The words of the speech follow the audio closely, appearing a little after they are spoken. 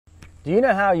Do you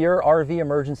know how your RV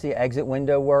emergency exit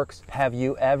window works? Have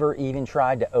you ever even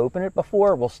tried to open it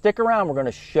before? Well, stick around. We're going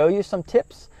to show you some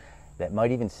tips that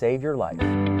might even save your life.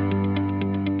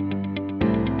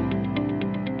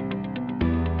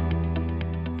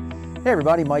 Hey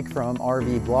everybody, Mike from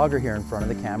RV Blogger here in front of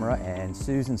the camera, and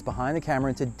Susan's behind the camera.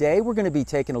 And today we're going to be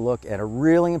taking a look at a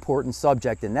really important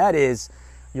subject, and that is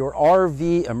your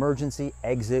RV emergency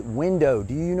exit window.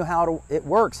 Do you know how it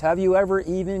works? Have you ever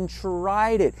even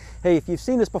tried it? Hey, if you've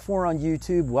seen this before on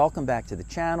YouTube, welcome back to the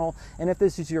channel. And if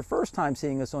this is your first time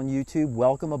seeing us on YouTube,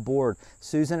 welcome aboard.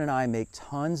 Susan and I make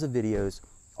tons of videos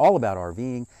all about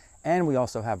RVing. And we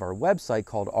also have our website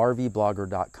called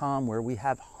rvblogger.com, where we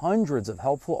have hundreds of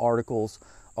helpful articles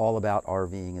all about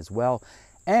RVing as well.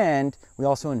 And we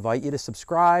also invite you to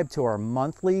subscribe to our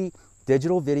monthly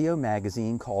digital video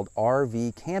magazine called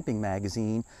RV Camping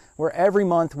Magazine, where every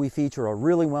month we feature a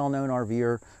really well-known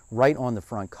RVer right on the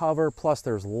front cover. Plus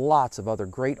there's lots of other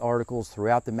great articles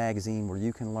throughout the magazine where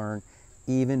you can learn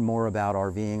even more about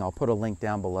RVing. I'll put a link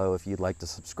down below if you'd like to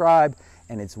subscribe,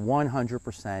 and it's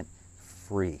 100%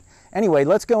 free. Anyway,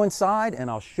 let's go inside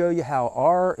and I'll show you how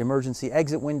our emergency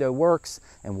exit window works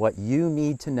and what you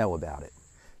need to know about it.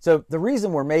 So the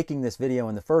reason we're making this video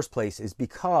in the first place is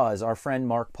because our friend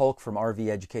Mark Polk from RV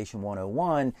Education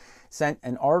 101 sent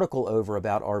an article over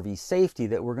about RV safety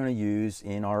that we're going to use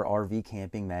in our RV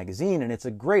Camping Magazine. And it's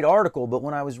a great article, but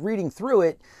when I was reading through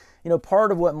it, you know,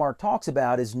 part of what Mark talks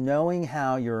about is knowing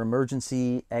how your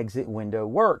emergency exit window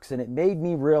works. And it made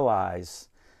me realize,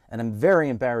 and I'm very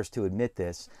embarrassed to admit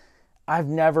this, I've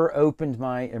never opened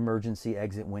my emergency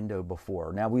exit window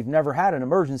before. Now, we've never had an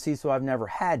emergency, so I've never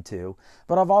had to,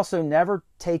 but I've also never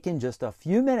taken just a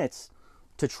few minutes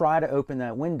to try to open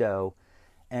that window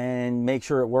and make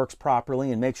sure it works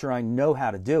properly and make sure I know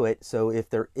how to do it. So if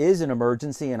there is an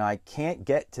emergency and I can't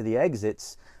get to the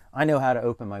exits, I know how to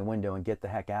open my window and get the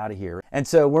heck out of here. And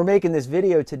so we're making this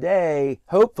video today,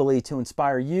 hopefully to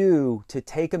inspire you to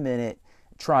take a minute,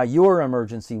 try your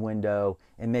emergency window,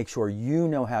 and make sure you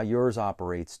know how yours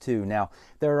operates too. Now,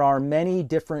 there are many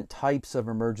different types of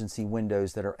emergency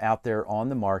windows that are out there on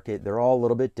the market. They're all a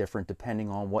little bit different depending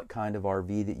on what kind of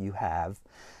RV that you have.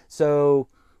 So,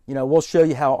 you know, we'll show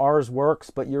you how ours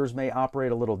works, but yours may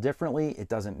operate a little differently. It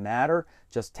doesn't matter.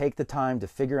 Just take the time to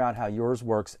figure out how yours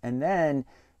works and then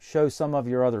show some of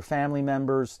your other family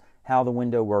members how the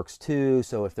window works too.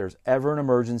 So if there's ever an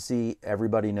emergency,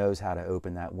 everybody knows how to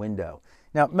open that window.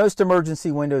 Now, most emergency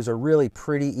windows are really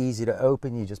pretty easy to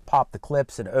open. You just pop the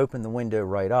clips and open the window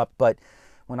right up. But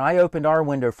when I opened our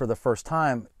window for the first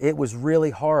time, it was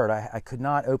really hard. I could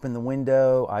not open the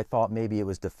window. I thought maybe it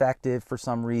was defective for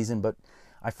some reason, but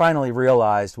I finally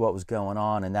realized what was going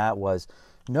on, and that was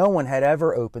no one had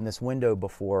ever opened this window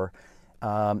before.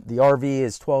 The RV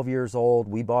is 12 years old.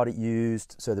 We bought it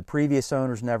used, so the previous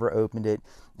owners never opened it.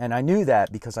 And I knew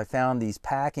that because I found these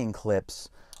packing clips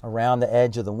around the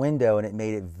edge of the window, and it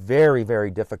made it very,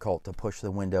 very difficult to push the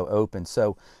window open.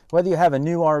 So whether you have a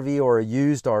new RV or a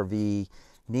used RV, you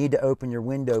need to open your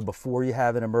window before you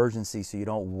have an emergency so you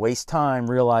don't waste time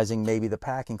realizing maybe the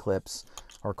packing clips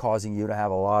are causing you to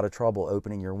have a lot of trouble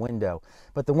opening your window.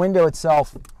 But the window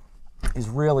itself is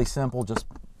really simple. Just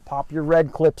pop your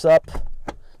red clips up,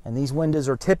 and these windows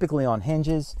are typically on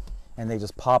hinges, and they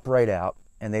just pop right out,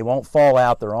 and they won't fall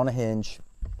out. They're on a hinge.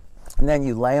 And then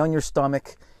you lay on your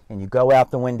stomach and you go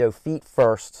out the window feet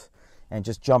first and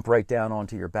just jump right down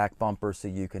onto your back bumper so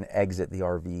you can exit the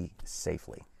RV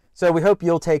safely. So we hope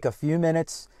you'll take a few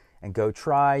minutes and go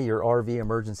try your RV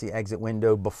emergency exit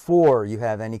window before you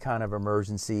have any kind of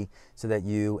emergency so that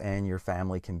you and your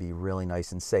family can be really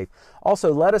nice and safe.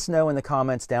 Also, let us know in the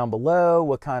comments down below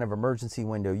what kind of emergency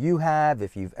window you have,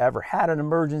 if you've ever had an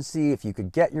emergency, if you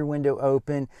could get your window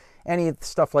open, any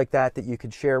stuff like that that you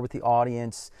could share with the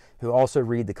audience who also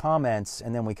read the comments,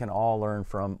 and then we can all learn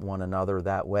from one another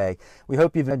that way. We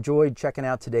hope you've enjoyed checking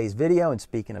out today's video, and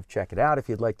speaking of check it out, if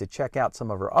you'd like to check out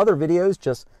some of our other videos,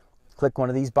 just click one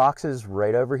of these boxes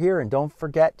right over here, and don't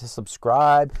forget to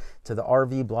subscribe to the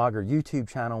RV Blogger YouTube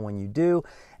channel when you do,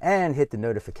 and hit the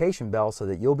notification bell so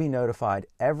that you'll be notified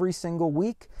every single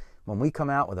week when we come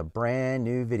out with a brand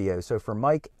new video. So for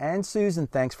Mike and Susan,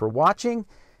 thanks for watching.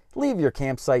 Leave your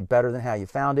campsite better than how you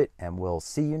found it, and we'll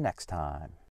see you next time.